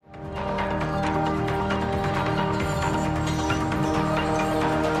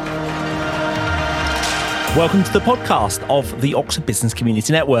Welcome to the podcast of the Oxford Business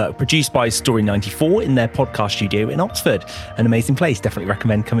Community Network, produced by Story 94 in their podcast studio in Oxford. An amazing place. Definitely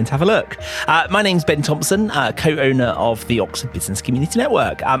recommend coming to have a look. My name's Ben Thompson, co-owner of the Oxford Business Community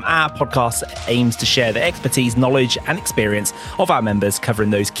Network. Our podcast aims to share the expertise, knowledge and experience of our members, covering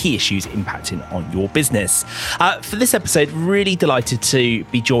those key issues impacting on your business. For this episode, really delighted to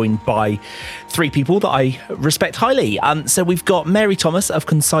be joined by three people that I respect highly. So we've got Mary Thomas of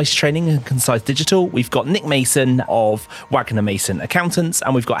Concise Training and Concise Digital. We've got Nick Mason of Wagner Mason Accountants,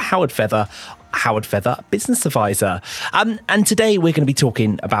 and we've got Howard Feather Business Advisor. And today we're going to be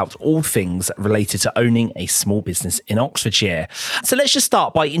talking about all things related to owning a small business in Oxfordshire. So let's just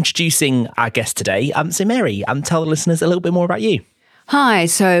start by introducing our guest today. So Mary, tell the listeners a little bit more about you. Hi,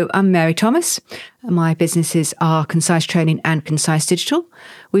 so I'm Mary Thomas. My businesses are Concise Training and Concise Digital.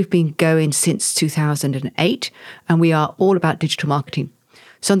 We've been going since 2008, and we are all about digital marketing.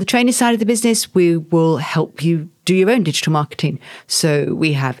 So on the training side of the business, we will help you do your own digital marketing. So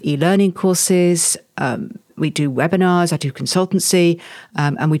we have e-learning courses, we do webinars, I do consultancy,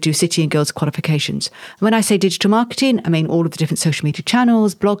 and we do City and Guilds qualifications. And when I say digital marketing, I mean all of the different social media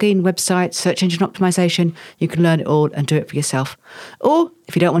channels, blogging, websites, search engine optimization. You can learn it all and do it for yourself. Or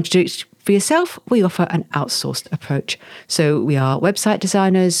if you don't want to do it for yourself, we offer an outsourced approach. So we are website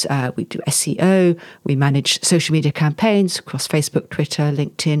designers, we do SEO, we manage social media campaigns across Facebook, Twitter,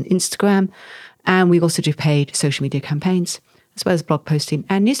 LinkedIn, Instagram, and we also do paid social media campaigns, as well as blog posting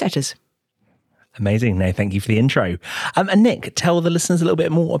and newsletters. Amazing. No, thank you for the intro. And Nick, tell the listeners a little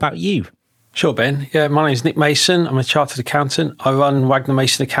bit more about you. Sure, Ben. Yeah, my name's Nick Mason. I'm a chartered accountant. I run Wagner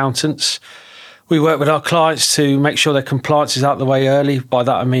Mason Accountants. We work with our clients to make sure their compliance is out the way early. By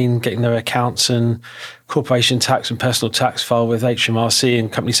that, I mean getting their accounts and corporation tax and personal tax filed with HMRC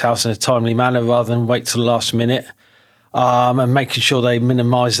and Companies House in a timely manner rather than wait till the last minute. And making sure they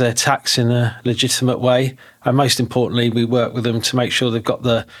minimise their tax in a legitimate way. And most importantly, we work with them to make sure they've got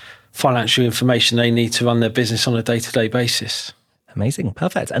the financial information they need to run their business on a day-to-day basis. Amazing.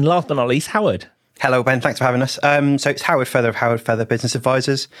 Perfect. And last but not least, Howard. Hello, Ben. Thanks for having us. So it's Howard Feather of Howard Feather Business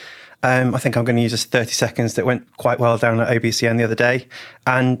Advisors. I think I'm going to use this 30 seconds that went quite well down at OBCN the other day.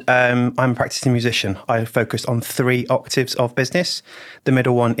 And I'm a practicing musician. I focus on 3 octaves of business. The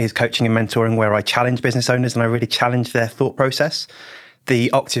middle one is coaching and mentoring, where I challenge business owners and I really challenge their thought process.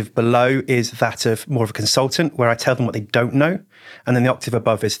 The octave below is that of more of a consultant, where I tell them what they don't know. And then the octave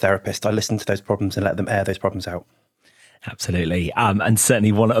above is therapist. I listen to those problems and let them air those problems out. Absolutely. And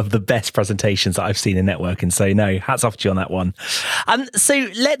certainly one of the best presentations that I've seen in networking. So no, hats off to you on that one. So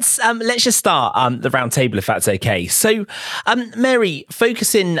let's just start the round table, if that's okay. So Mary,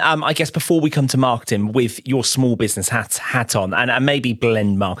 focusing, I guess, before we come to marketing with your small business hat on and maybe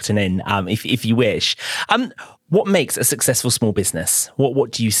blend marketing in, if you wish. What makes a successful small business?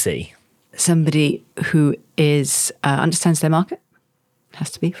 What do you see? Somebody who is understands their market, has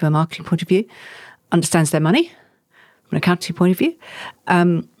to be from a marketing point of view, understands their money, from an accounting point of view,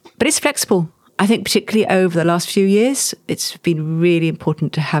 but it's flexible. I think particularly over the last few years, it's been really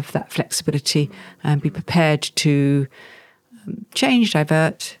important to have that flexibility and be prepared to change,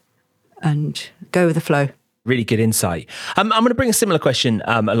 divert, and go with the flow. Really good insight. I'm going to bring a similar question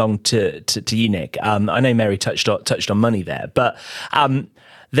along to you, Nick. I know Mary touched on money there, but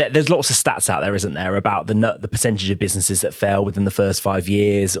there's lots of stats out there, isn't there, about the percentage of businesses that fail within the first 5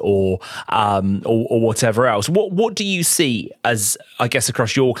 years or whatever else. What do you see as, I guess,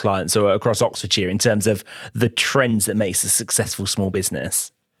 across your clients or across Oxfordshire in terms of the trends that makes a successful small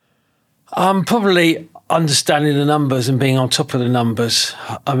business? Probably understanding the numbers and being on top of the numbers.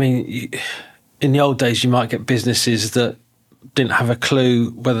 I mean, in the old days, you might get businesses that didn't have a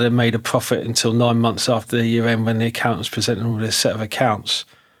clue whether they made a profit until 9 months after the year end when the accountants presented them with a set of accounts.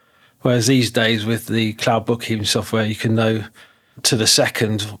 Whereas these days with the cloud bookkeeping software, you can know to the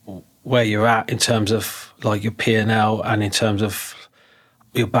second where you're at in terms of like your P&L and in terms of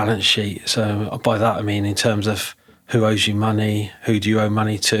your balance sheet. So by that, I mean in terms of who owes you money, who do you owe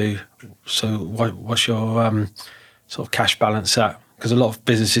money to, so what's your sort of cash balance at? Because a lot of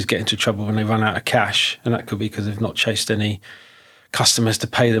businesses get into trouble when they run out of cash, and that could be because they've not chased any customers to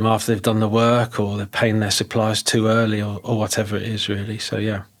pay them after they've done the work, or they're paying their suppliers too early, or whatever it is, really. So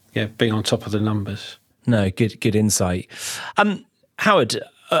yeah, being on top of the numbers. No, good insight. Howard,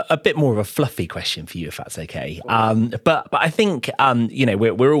 a bit more of a fluffy question for you, if that's okay. But I think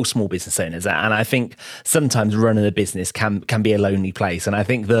we're all small business owners, and I think sometimes running a business can be a lonely place. And I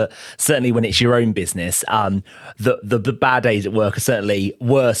think that certainly when it's your own business, the bad days at work are certainly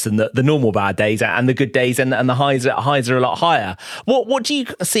worse than the normal bad days, and the good days and the highs are a lot higher. What do you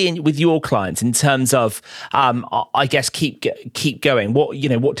see with your clients in terms of I guess keep going?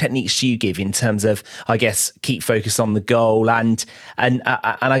 What techniques do you give in terms of, I guess, keep focused on the goal and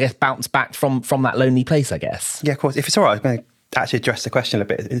I guess bounce back from that lonely place, I guess? Yeah, of course. If it's all right, I'm going to actually address the question a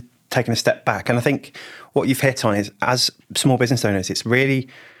bit, taking a step back. And I think what you've hit on is, as small business owners, it's really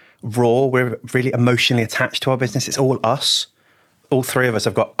raw. We're really emotionally attached to our business. It's all us. All three of us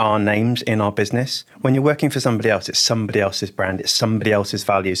have got our names in our business. When you're working for somebody else, it's somebody else's brand, it's somebody else's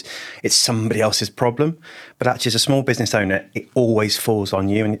values, it's somebody else's problem. But actually, as a small business owner, it always falls on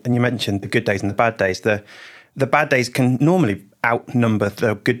you. And you mentioned the good days and the bad days. The bad days can normally outnumber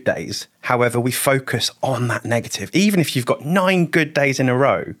the good days. However, we focus on that negative. Even if you've got 9 good days in a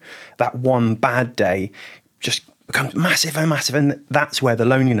row, that one bad day just becomes massive and massive. And that's where the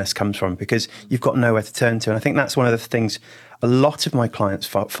loneliness comes from, because you've got nowhere to turn to. And I think that's one of the things a lot of my clients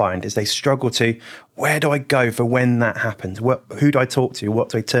find is they struggle to, where do I go for when that happens? Who do I talk to? What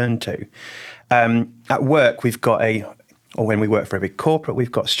do I turn to? At work, we've got or when we work for a big corporate,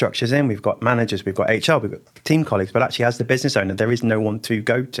 we've got structures in, we've got managers, we've got HR, we've got team colleagues, but actually as the business owner, there is no one to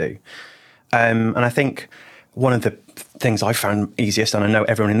go to. And I think one of the things I found easiest, and I know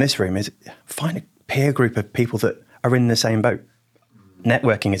everyone in this room, is find a peer group of people that are in the same boat.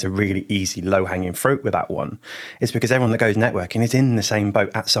 Networking is a really easy, low-hanging fruit with that one. It's because everyone that goes networking is in the same boat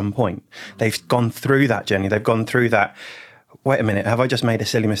at some point. They've gone through that journey. They've gone through that, wait a minute, have I just made a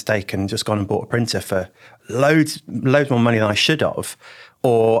silly mistake and just gone and bought a printer for loads more money than I should have?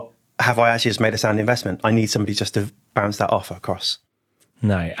 Or have I actually just made a sound investment? I need somebody just to bounce that off across.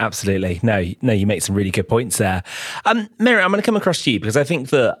 No, absolutely. No, you make some really good points there. Mary, I'm going to come across to you because I think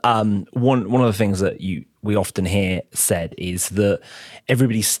that one of the things that we often hear said is that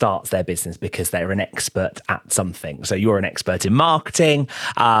everybody starts their business because they're an expert at something. So you're an expert in marketing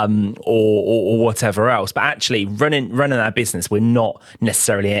or whatever else. But actually running our business, we're not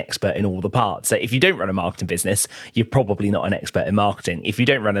necessarily an expert in all the parts. So if you don't run a marketing business, you're probably not an expert in marketing. If you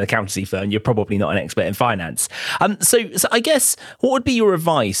don't run an accountancy firm, you're probably not an expert in finance. So I guess what would be your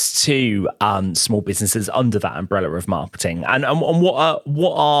advice to small businesses under that umbrella of marketing? And what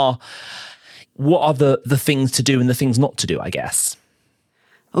are the things to do and the things not to do, I guess?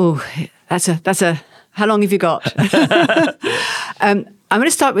 Oh, that's a, how long have you got? I'm going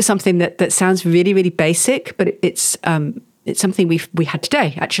to start with something that sounds really, really basic, but it's something we had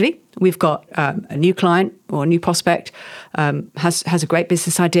today, actually. We've got a new client or a new prospect, has a great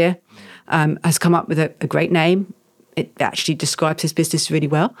business idea, has come up with a great name. It actually describes his business really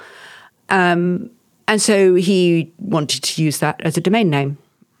well. And so he wanted to use that as a domain name.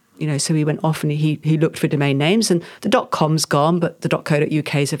 So he went off and he looked for domain names, and the .com's gone, but the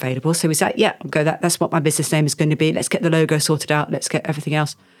 .co.uk is available. So he said, yeah, that's what my business name is going to be. Let's get the logo sorted out. Let's get everything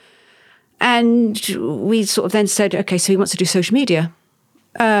else. And we sort of then said, okay, so he wants to do social media.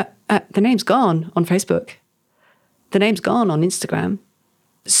 The name's gone on Facebook. The name's gone on Instagram.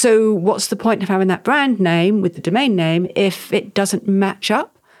 So what's the point of having that brand name with the domain name if it doesn't match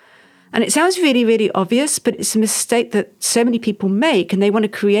up? And it sounds really, really obvious, but it's a mistake that so many people make, and they want to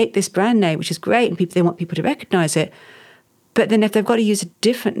create this brand name, which is great, and they want people to recognize it. But then if they've got to use a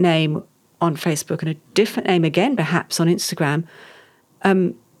different name on Facebook and a different name again, perhaps on Instagram,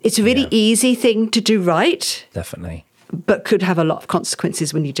 it's a really easy thing to do right. Definitely. But could have a lot of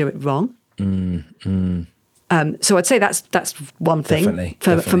consequences when you do it wrong. So I'd say that's one thing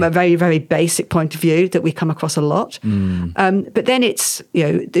from a very, very basic point of view that we come across a lot. But then it's,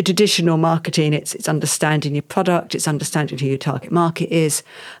 the traditional marketing, it's understanding your product, it's understanding who your target market is,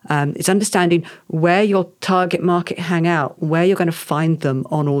 it's understanding where your target market hang out, where you're going to find them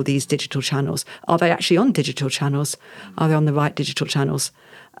on all these digital channels. Are they actually on digital channels? Are they on the right digital channels?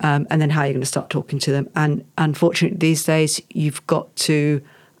 And then how are you going to start talking to them? And unfortunately, these days, you've got to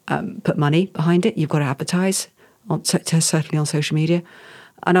put money behind it. You've got to advertise, certainly on social media.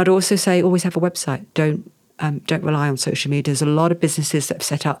 And I'd also say always have a website. Don't rely on social media. There's a lot of businesses that have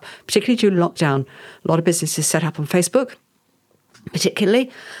set up, particularly during lockdown, a lot of businesses set up on Facebook, particularly.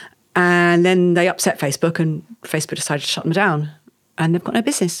 And then they upset Facebook, and Facebook decided to shut them down, and they've got no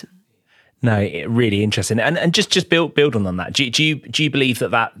business. No, really interesting. And just build on that. Do you believe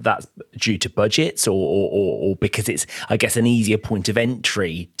that's due to budgets or because it's, I guess, an easier point of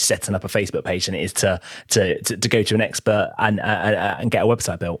entry setting up a Facebook page than it is to go to an expert and get a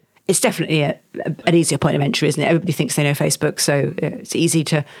website built? it's definitely an easier point of entry, isn't it? Everybody thinks they know Facebook, so it's easy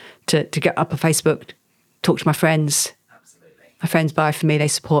to get up on Facebook, talk to my friends. Absolutely. My friends buy from me, they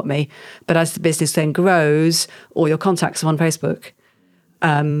support me. But as the business then grows, all your contacts are on Facebook.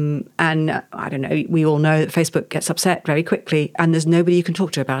 And I don't know, we all know that Facebook gets upset very quickly and there's nobody you can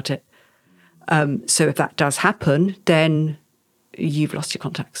talk to about it. So if that does happen, then you've lost your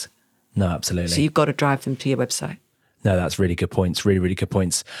contacts. No, absolutely. So you've got to drive them to your website. No, that's really good points. Really, really good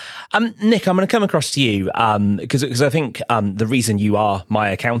points. Nick, I'm going to come across to you because I think the reason you are my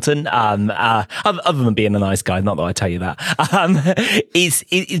accountant, other than being a nice guy, not that I tell you that, is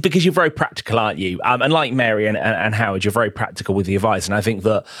because you're very practical, aren't you? And like Mary and Howard, you're very practical with the advice. And I think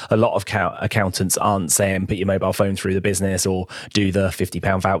that a lot of accountants aren't saying put your mobile phone through the business or do the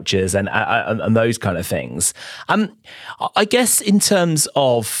 £50 vouchers and those kind of things. I guess in terms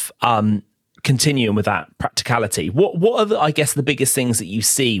of continuing with that practicality, what are the biggest things that you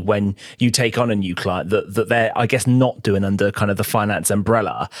see when you take on a new client that they're, I guess, not doing under kind of the finance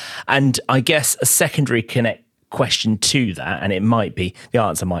umbrella? And I guess a secondary question to that, and the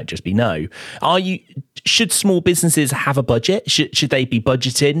answer might just be no. Should small businesses have a budget? Should they be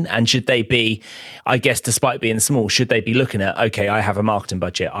budgeting? And should they be, I guess, despite being small, should they be looking at, okay, I have a marketing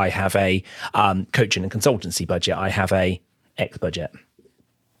budget, I have a coaching and consultancy budget, I have a X budget?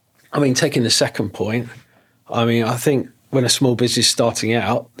 I mean, taking the second point, I think when a small business is starting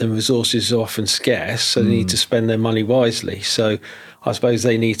out, the resources are often scarce, so they need to spend their money wisely. So I suppose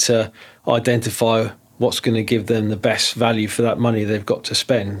they need to identify what's going to give them the best value for that money they've got to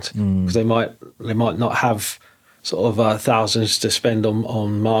spend, because they might not have sort of thousands to spend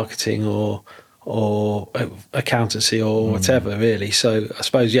on marketing or accountancy or whatever, really. So I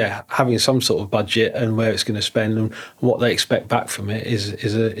suppose, having some sort of budget and where it's going to spend and what they expect back from it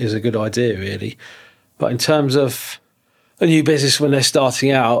is a good idea, really. But in terms of a new business when they're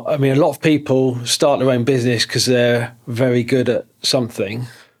starting out, a lot of people start their own business because they're very good at something,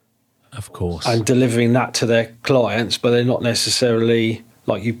 of course, and delivering that to their clients, but they're not necessarily,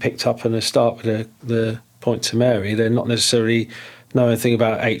 like you picked up in the start with the point to Mary, they're not necessarily know anything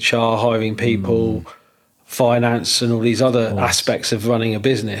about HR, hiring people, finance, and all these other aspects of running a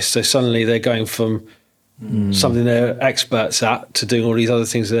business. So suddenly they're going from something they're experts at to doing all these other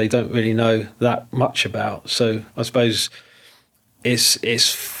things that they don't really know that much about. So I suppose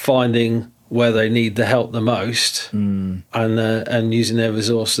it's finding where they need the help the most and using their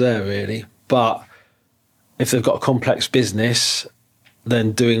resource there, really. But if they've got a complex business,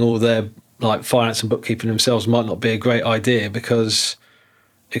 then doing all their finance and bookkeeping themselves might not be a great idea, because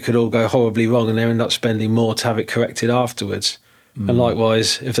it could all go horribly wrong and they end up spending more to have it corrected afterwards. And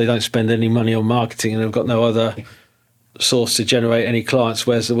likewise, if they don't spend any money on marketing and they've got no other source to generate any clients,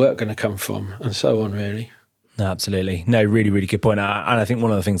 where's the work going to come from? And so on, really. No, absolutely. No, really, really good point. And I think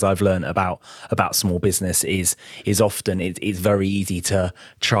one of the things I've learned about small business is often it's very easy to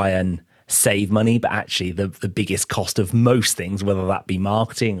try and save money, but actually the biggest cost of most things, whether that be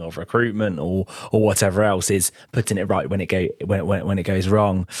marketing or recruitment or whatever else, is putting it right when it goes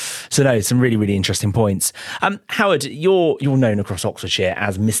wrong. So no, some really, really interesting points. Howard, you're known across Oxfordshire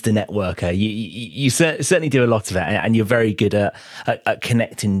as Mr. Networker. You certainly do a lot of it, and you're very good at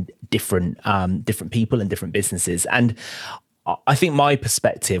connecting different people and different businesses. And I think my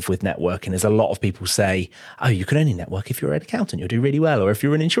perspective with networking is a lot of people say, oh, you can only network if you're an accountant, you'll do really well. Or if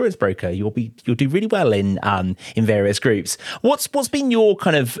you're an insurance broker, you'll do really well in various groups. What's been your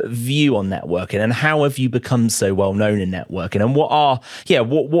kind of view on networking, and how have you become so well known in networking? And what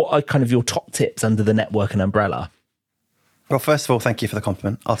are kind of your top tips under the networking umbrella? Well, first of all, thank you for the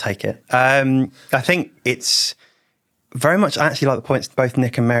compliment. I'll take it. I think it's very much actually like the points both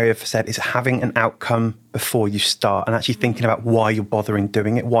Nick and Mary have said, is having an outcome before you start and actually thinking about why you're bothering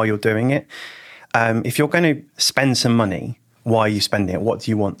doing it, why you're doing it. If you're going to spend some money, why are you spending it? What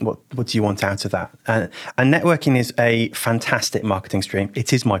do you want? What do you want out of that? And networking is a fantastic marketing stream.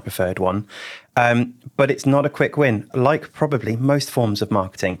 It is my preferred one. But it's not a quick win, like probably most forms of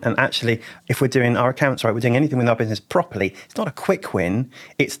marketing. And actually, if we're doing our accounts right, we're doing anything with our business properly, it's not a quick win.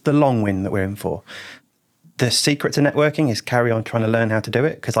 It's the long win that we're in for. The secret to networking is carry on trying to learn how to do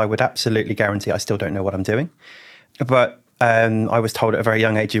it, because I would absolutely guarantee I still don't know what I'm doing. But I was told at a very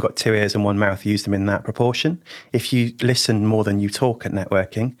young age, you've got 2 ears and 1 mouth, use them in that proportion. If you listen more than you talk at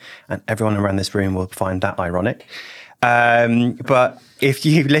networking, and everyone around this room will find that ironic, but if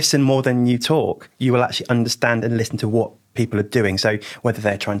you listen more than you talk, you will actually understand and listen to what people are doing. So whether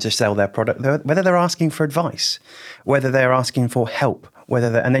they're trying to sell their product, whether they're asking for advice, whether they're asking for help,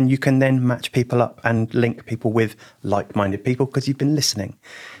 and then you can then match people up and link people with like-minded people because you've been listening.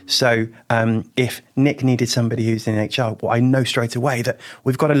 So if Nick needed somebody who's in HR, well, I know straight away that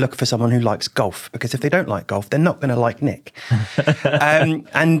we've got to look for someone who likes golf, because if they don't like golf, they're not going to like Nick.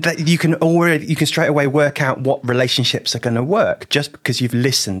 And that you can straight away work out what relationships are going to work just because you've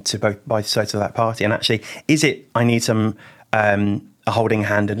listened to both sides of that party. And actually, is it I need some a holding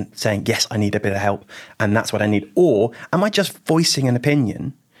hand and saying, yes, I need a bit of help and that's what I need? Or am I just voicing an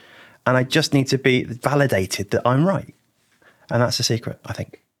opinion and I just need to be validated that I'm right? And that's the secret, I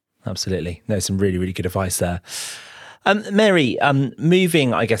think. Absolutely. No, some really, really good advice there. Mary,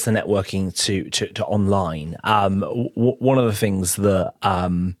 moving, I guess, the networking to online, one of the things that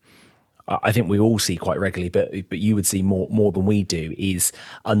I think we all see quite regularly, but you would see more than we do, is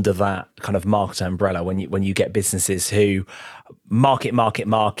under that kind of marketer umbrella when you get businesses who market,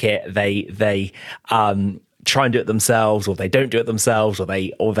 they try and do it themselves, or they don't do it themselves, or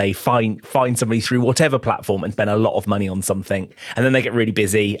they find somebody through whatever platform and spend a lot of money on something, and then they get really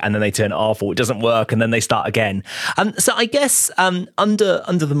busy, and then they turn it off, or it doesn't work, and then they start again. So I guess under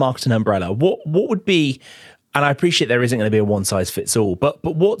the marketing umbrella, what would be, and I appreciate there isn't going to be a one size fits all, but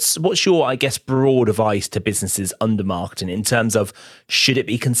what's your, I guess, broad advice to businesses under marketing in terms of, should it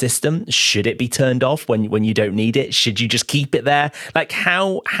be consistent? Should it be turned off when you don't need it? Should you just keep it there? Like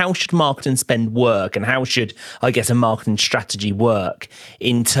how should marketing spend work, and how should, I guess, a marketing strategy work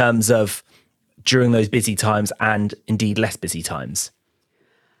in terms of during those busy times and indeed less busy times?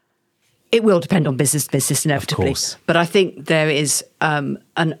 It will depend on business to business inevitably. Of course. But I think there is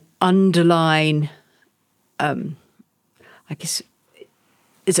an underlying, I guess,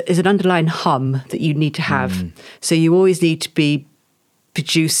 is an underlying hum that you need to have. So you always need to be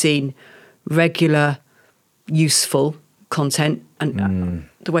producing regular, useful content. And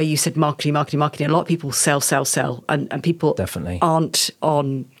the way you said marketing, a lot of people sell. And people Definitely aren't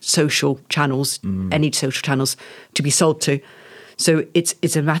on social channels, any social channels to be sold to. So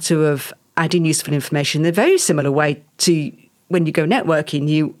it's a matter of adding useful information in a very similar way to when you go networking,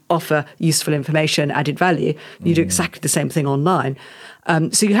 you offer useful information, added value. You do exactly the same thing online.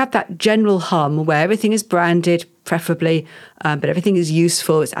 So you have that general hum where everything is branded, preferably, but everything is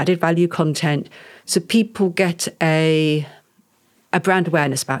useful. It's added value content. So people get a brand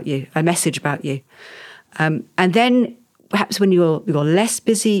awareness about you, a message about you. And then perhaps when you're less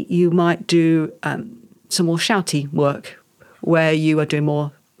busy, you might do some more shouty work where you are doing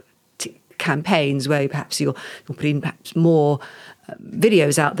more campaigns, where perhaps you're putting perhaps more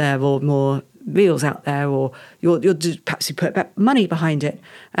videos out there, or more reels out there, or perhaps you put money behind it.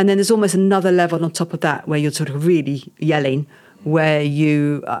 And then there's almost another level on top of that where you're sort of really yelling, where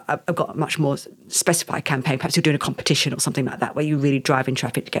you have got a much more specified campaign. Perhaps you're doing a competition or something like that, where you're really driving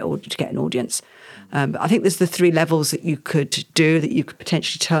traffic to get an audience. But I think there's the three levels that you could do, that you could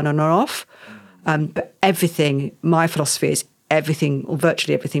potentially turn on or off. But everything, my philosophy is, everything, or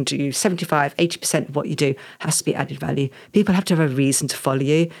virtually everything to you, 75, 80% of what you do has to be added value. People have to have a reason to follow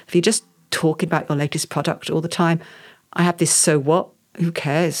you. If you're just talking about your latest product all the time, I have this, so what? Who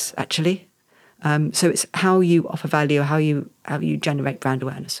cares, actually? So it's how you offer value, how you generate brand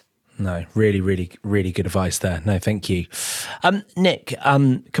awareness. No, really, really, really good advice there. No, thank you. Nick,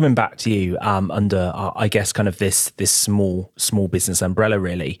 coming back to you under, I guess, kind of this small business umbrella,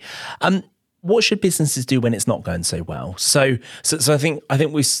 really. What should businesses do when it's not going so well? So I think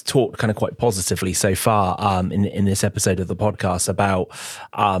we've talked kind of quite positively so far in this episode of the podcast about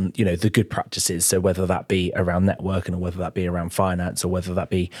the good practices. So whether that be around networking, or whether that be around finance, or whether that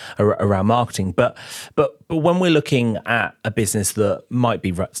be around marketing. But when we're looking at a business that might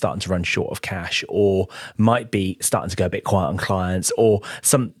be starting to run short of cash, or might be starting to go a bit quiet on clients, or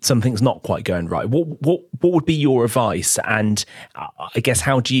something's not quite going right, what would be your advice? And I guess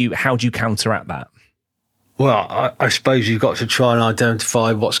how do you counteract that? Well, I suppose you've got to try and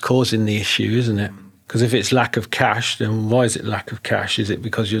identify what's causing the issue, isn't it? Because if it's lack of cash, then why is it lack of cash? Is it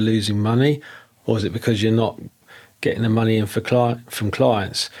because you're losing money, or is it because you're not getting the money in from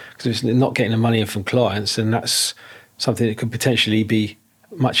clients? Because if it's not getting the money in from clients, then that's something that could potentially be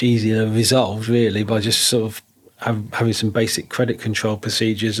much easier resolved, really, by just sort of having some basic credit control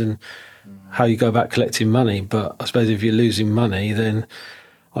procedures and how you go about collecting money. But I suppose if you're losing money, then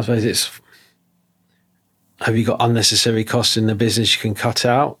I suppose it's, have you got unnecessary costs in the business you can cut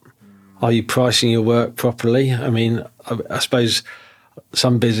out? Are you pricing your work properly? I mean, I suppose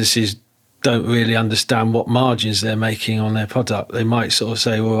some businesses don't really understand what margins they're making on their product. They might sort of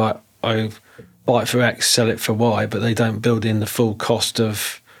say, well, I buy it for X, sell it for Y, but they don't build in the full cost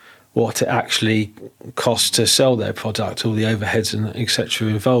of what it actually costs to sell their product, all the overheads and et cetera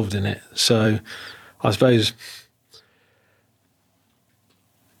involved in it. So I suppose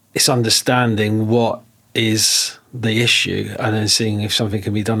it's understanding what is the issue and then seeing if something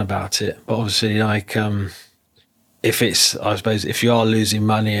can be done about it. But obviously, like, if it's, I suppose, if you are losing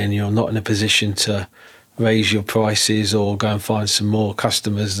money and you're not in a position to raise your prices or go and find some more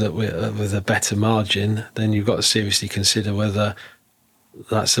customers that with a better margin, then you've got to seriously consider whether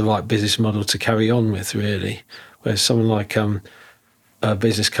that's the right business model to carry on with, really. Whereas someone like a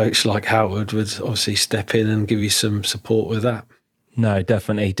business coach like Howard would obviously step in and give you some support with that. No,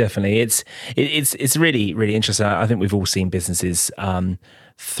 definitely. It's really, really interesting. I think we've all seen businesses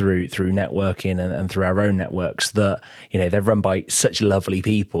through networking and through our own networks that, you know, they're run by such lovely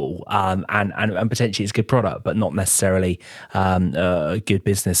people, and potentially it's a good product, but not necessarily a good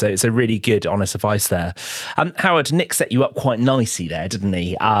business. So it's a really good, honest advice there. Howard, Nick set you up quite nicely there, didn't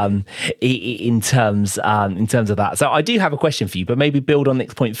he? In terms of that. So I do have a question for you, but maybe build on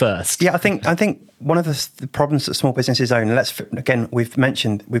Nick's point first. Yeah, I think one of the problems that small businesses own, and we've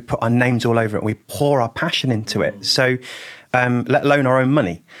mentioned, we put our names all over it, we pour our passion into it. So let alone our own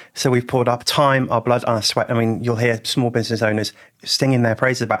money. So we've poured our time, our blood, and our sweat. I mean, you'll hear small business owners singing their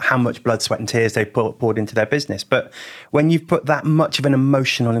praises about how much blood, sweat and tears they've poured into their business. But when you've put that much of an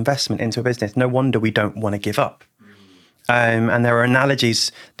emotional investment into a business, no wonder we don't want to give up. And there are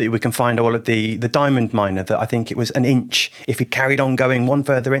analogies that we can find. All of the diamond miner, that I think it was an inch. If he carried on going one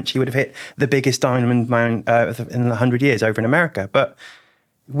further inch, he would have hit the biggest diamond mine in 100 years over in America. But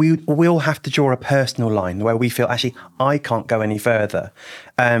we all have to draw a personal line where we feel, actually, I can't go any further.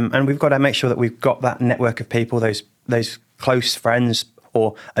 And we've got to make sure that we've got that network of people, those close friends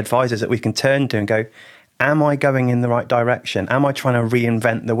or advisors that we can turn to and go, am I going in the right direction? Am I trying to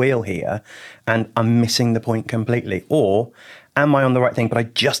reinvent the wheel here and I'm missing the point completely? Or am I on the right thing, but I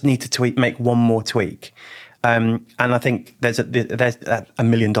just need to make one more tweak? And I think there's a $1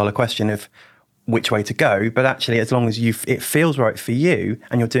 million question of which way to go, but actually, as long as it feels right for you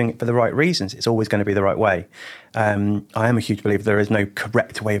and you're doing it for the right reasons, it's always going to be the right way. I am a huge believer there is no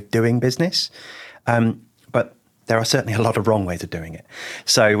correct way of doing business, but there are certainly a lot of wrong ways of doing it.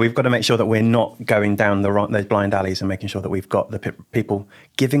 So we've got to make sure that we're not going down those blind alleys and making sure that we've got the people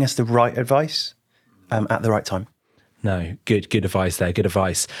giving us the right advice at the right time. No, good advice there. Good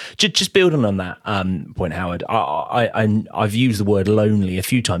advice. Just building on that point, Howard. I've used the word lonely a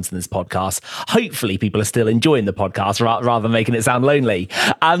few times in this podcast. Hopefully, people are still enjoying the podcast rather than making it sound lonely.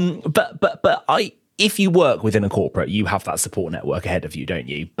 If you work within a corporate, you have that support network ahead of you, don't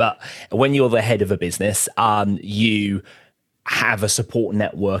you? But when you're the head of a business, you have a support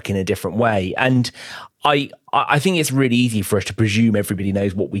network in a different way. And I think it's really easy for us to presume everybody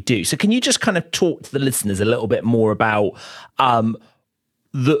knows what we do. So can you just kind of talk to the listeners a little bit more about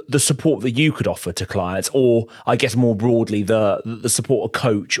the support that you could offer to clients, or I guess more broadly, the support a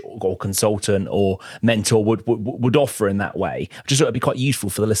coach or consultant or mentor would offer in that way? Just thought it'd be quite useful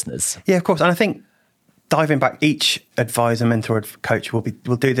for the listeners. Yeah, of course. And I think diving back, each advisor, mentor, coach will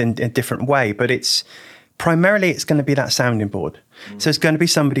do it in a different way, but it's primarily going to be that sounding board. So it's going to be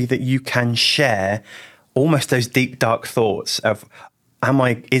somebody that you can share almost those deep, dark thoughts of,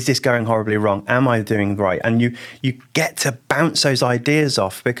 is this going horribly wrong? Am I doing right? And you get to bounce those ideas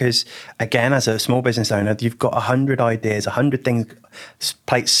off, because again, as a small business owner, you've got 100 ideas, 100 things,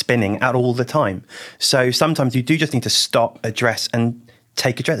 plates spinning at all the time. So sometimes you do just need to stop, address, and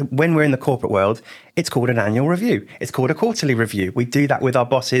take address. When we're in the corporate world, it's called an annual review. It's called a quarterly review. We do that with our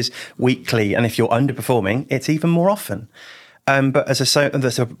bosses weekly. And if you're underperforming, it's even more often. But that's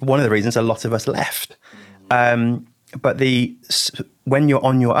one of the reasons a lot of us left. But when you're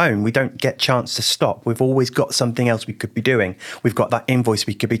on your own, we don't get chance to stop. We've always got something else we could be doing. We've got that invoice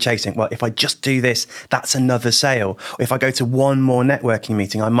we could be chasing. Well, if I just do this, that's another sale. Or if I go to one more networking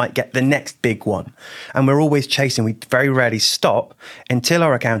meeting, I might get the next big one. And we're always chasing. We very rarely stop until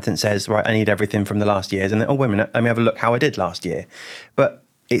our accountant says, right, I need everything from the last year's. And then, oh, wait a minute, let me have a look how I did last year. But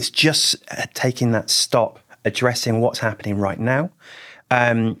it's just taking that stop, addressing what's happening right now.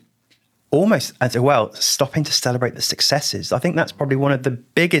 Almost as well, stopping to celebrate the successes. I think that's probably one of the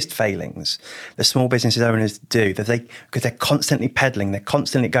biggest failings the small business owners do, because they're constantly peddling, they're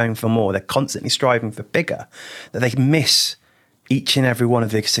constantly going for more, they're constantly striving for bigger, that they miss each and every one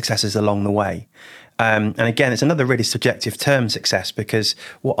of the successes along the way. And again, it's another really subjective term, success, because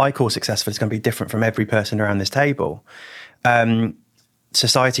what I call successful is going to be different from every person around this table.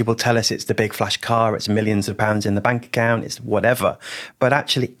 Society will tell us it's the big flash car, it's millions of pounds in the bank account, it's whatever. But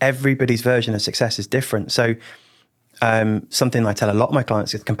actually, everybody's version of success is different. So something I tell a lot of my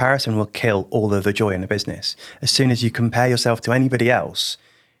clients is comparison will kill all of the joy in a business. As soon as you compare yourself to anybody else,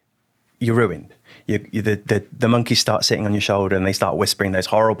 you're ruined. The monkeys start sitting on your shoulder and they start whispering those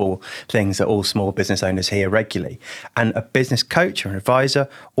horrible things that all small business owners hear regularly. And a business coach or an advisor,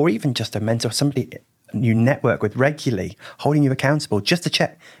 or even just a mentor, somebody you network with regularly, holding you accountable just to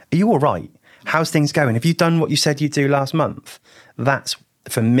check, are you all right? How's things going? Have you done what you said you'd do last month? That's,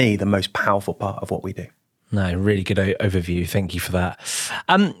 for me, the most powerful part of what we do. No, really good overview. Thank you for that.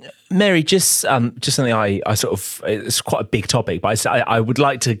 Mary, just something I sort of, it's quite a big topic, but I would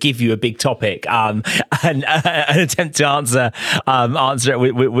like to give you a big topic and attempt to answer it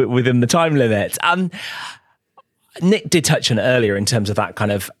within the time limit. Nick did touch on it earlier in terms of that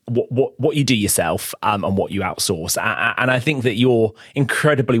kind of what you do yourself and what you outsource. And I think that you're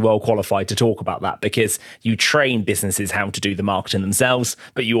incredibly well qualified to talk about that because you train businesses how to do the marketing themselves,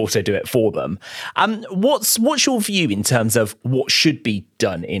 but you also do it for them. What's your view in terms of what should be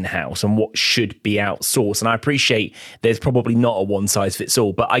done in-house and what should be outsourced? And I appreciate there's probably not a one size fits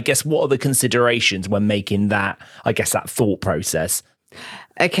all, but I guess what are the considerations when making that, I guess, that thought process?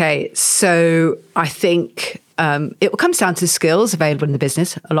 Okay, so I think it comes down to skills available in the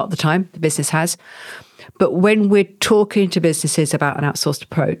business. A lot of the time, the business has. But when we're talking to businesses about an outsourced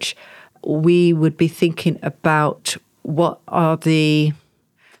approach, we would be thinking about what are if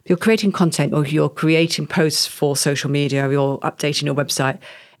you're creating content or you're creating posts for social media, or you're updating your website,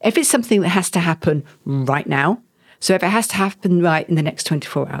 if it's something that has to happen right now, so if it has to happen right in the next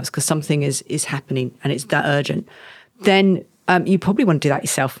 24 hours because something is happening and it's that urgent, then you probably want to do that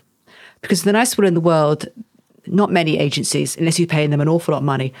yourself. Because the nicest people in the world, not many agencies, unless you're paying them an awful lot of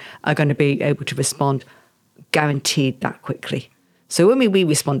money, are going to be able to respond guaranteed that quickly. So when we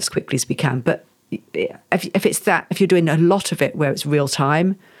respond as quickly as we can, but if you're doing a lot of it where it's real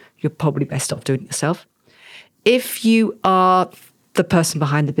time, you're probably best off doing it yourself. If you are the person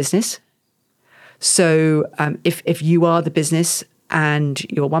behind the business, so if you are the business and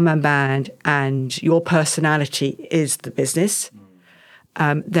you're a one-man band and your personality is the business,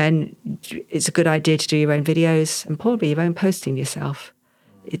 then it's a good idea to do your own videos and probably your own posting yourself.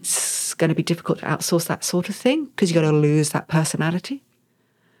 It's going to be difficult to outsource that sort of thing because you're going to lose that personality.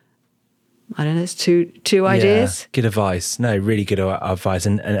 I don't know, there's two ideas. Yeah, good advice. No, really good advice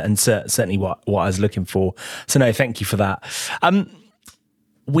and certainly what I was looking for. So no, thank you for that.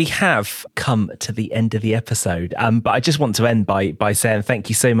 We have come to the end of the episode, but I just want to end by saying thank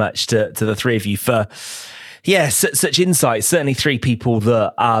you so much to the three of you for such insights. Certainly three people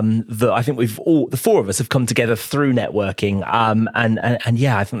that I think the four of us have come together through networking. And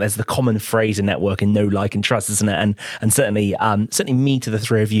yeah, I think there's the common phrase in networking, know, like, and trust, isn't it? And certainly me to the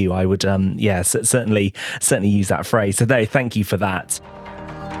three of you, I would certainly use that phrase. So no, thank you for that.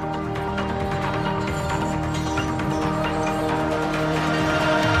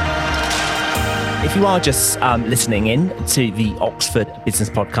 If you are just listening in to the Oxford Business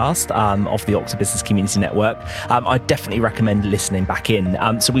Podcast of the Oxford Business Community Network, I definitely recommend listening back in.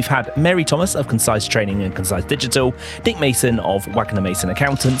 So we've had Mary Thomas of Concise Training and Concise Digital, Nick Mason of Wagner Mason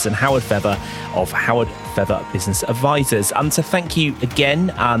Accountants, and Howard Feather of Howard Feather Business Advisors. So thank you again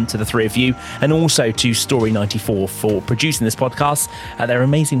to the three of you, and also to Story 94 for producing this podcast at their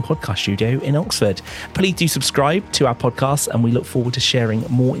amazing podcast studio in Oxford. Please do subscribe to our podcast, and we look forward to sharing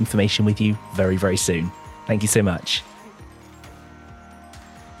more information with you very, very soon. Thank you so much.